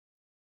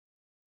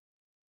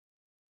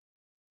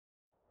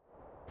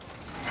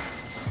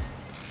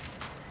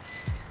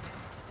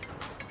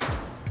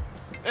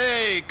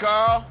Hey,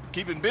 Carl.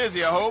 Keeping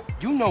busy, I hope.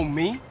 You know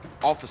me,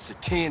 Officer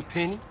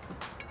Tenpenny.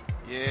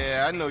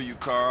 Yeah, I know you,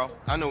 Carl.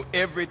 I know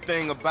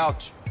everything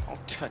about you.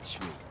 Don't touch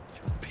me,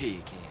 you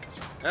pig hands.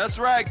 That's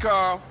right,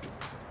 Carl.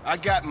 I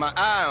got my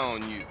eye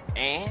on you.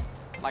 And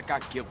like I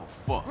give a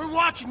fuck. We're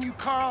watching you,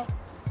 Carl.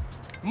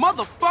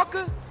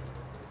 Motherfucker!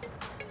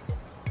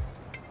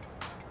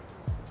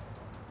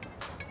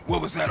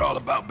 What was that all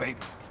about, baby?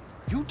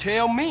 You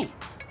tell me.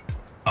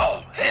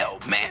 Oh, hell,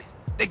 man.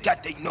 They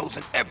got their nose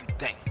in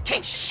everything.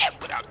 Can't shit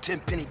without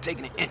Tenpenny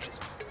taking an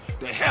interest.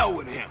 The hell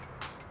with him.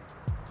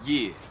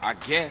 Yeah, I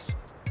guess.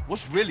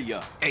 What's really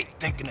up? Hey,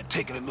 thinking of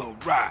taking a little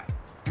ride.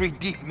 3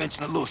 Deep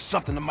mentioned a little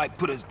something that might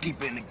put us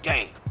deeper in the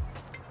game.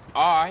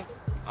 Alright,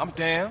 I'm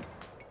down.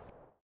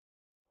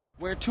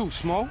 Where to,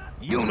 Smoke?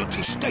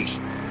 Unity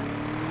Station.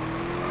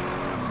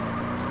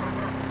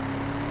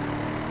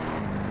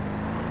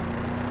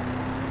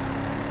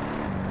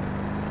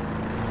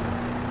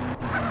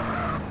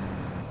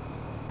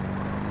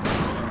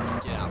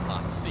 Get out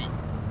my seat.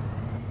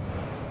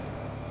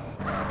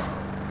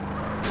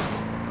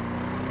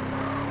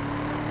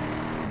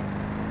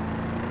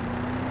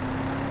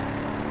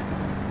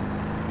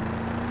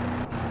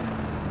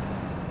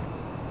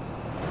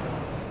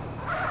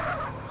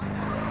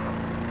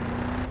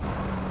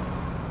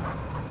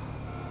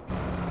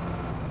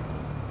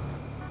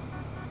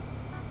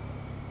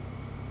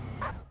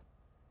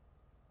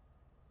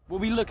 What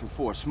we looking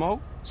for,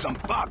 Smoke? Some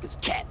Vargas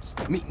cats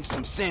meeting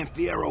some San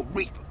Fierro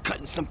Reaper,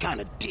 cutting some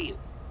kind of deal.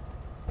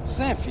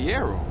 San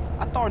Fierro?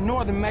 I thought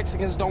northern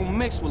Mexicans don't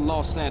mix with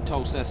Los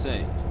Santos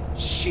SAs.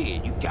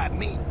 Shit, you got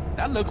me.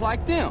 That look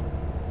like them.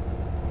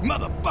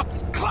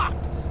 Motherfuckers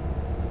clocked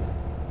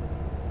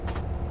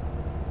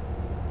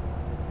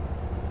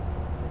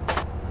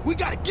us. We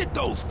gotta get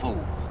those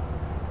fools.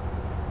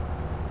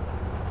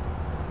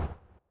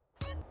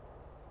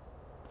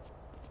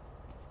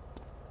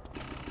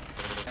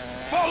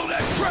 Follow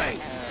that train!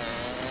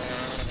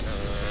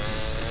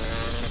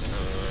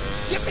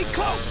 Get me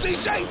close,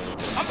 CJ!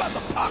 I'm about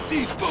to pop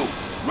these fools!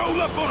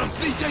 Roll up on them,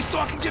 CJ, so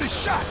I can get a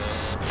shot!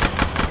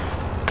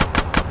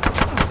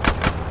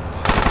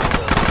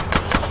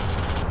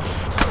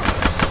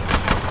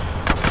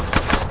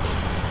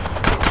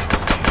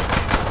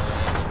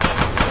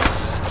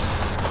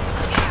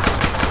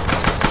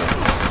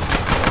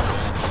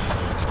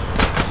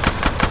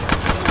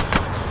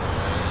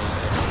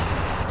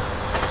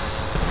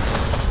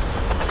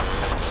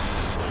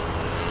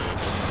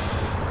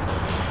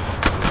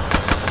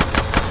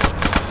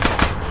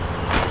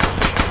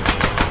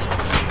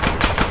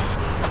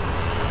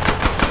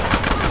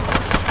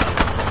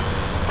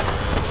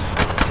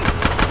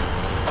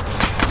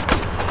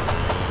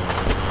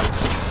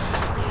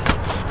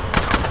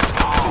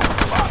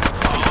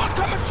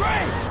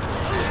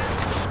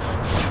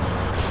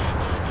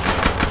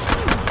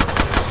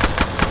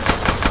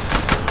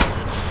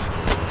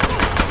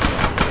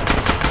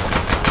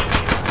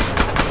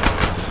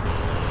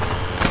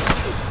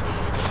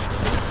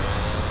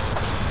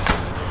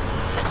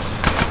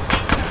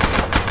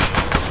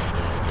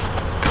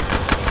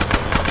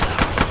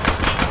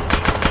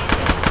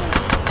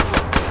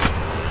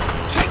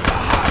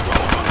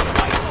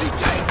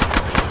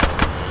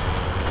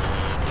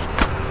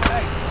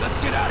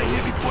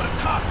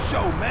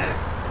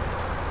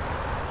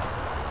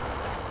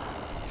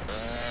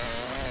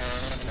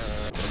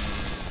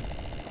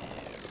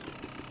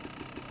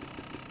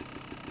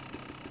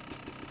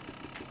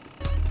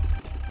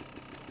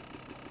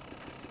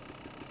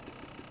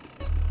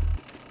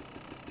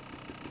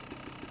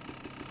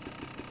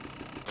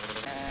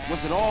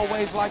 Was it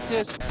always like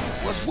this?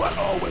 Was what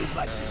always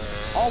like this?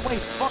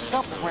 Always fucked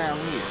up around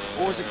here?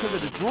 Or is it because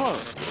of the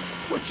drugs?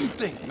 What you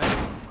think,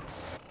 man?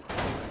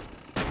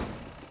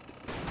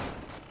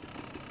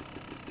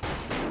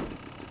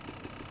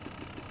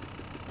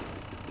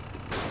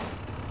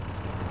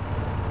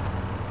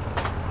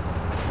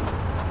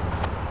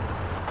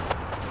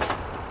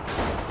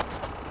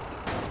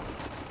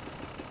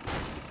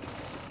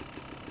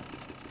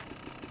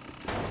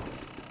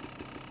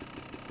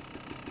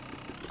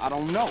 I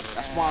don't know.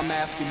 That's why I'm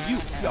asking you.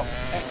 Yo,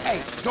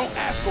 hey, don't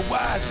ask a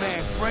wise man,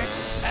 Frank.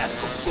 Ask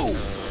a fool.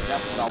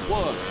 That's what I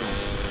was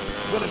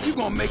doing. Well, if you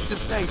gonna make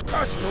this thing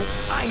personal,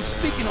 I ain't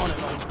speaking on it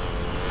no more.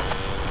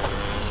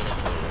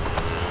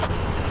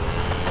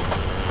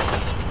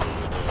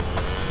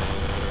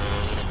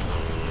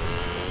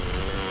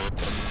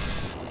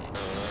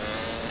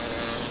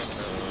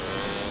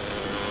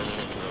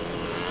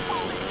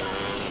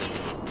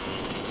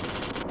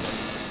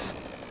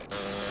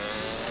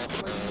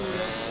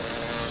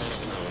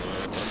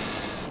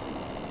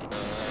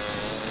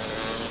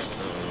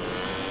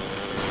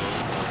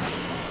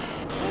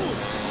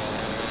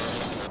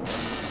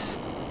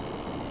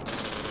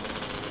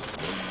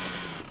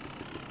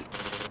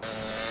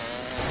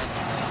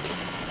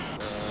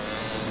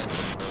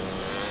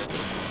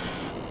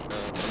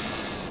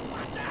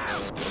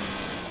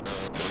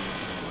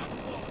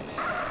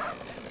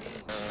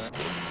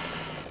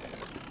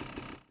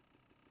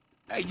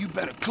 Hey, you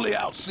better clear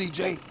out,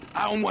 CJ.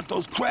 I don't want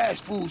those crash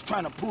fools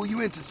trying to pull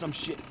you into some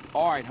shit.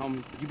 All right,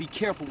 homie. You be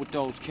careful with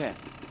those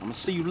cats. I'ma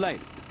see you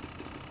later.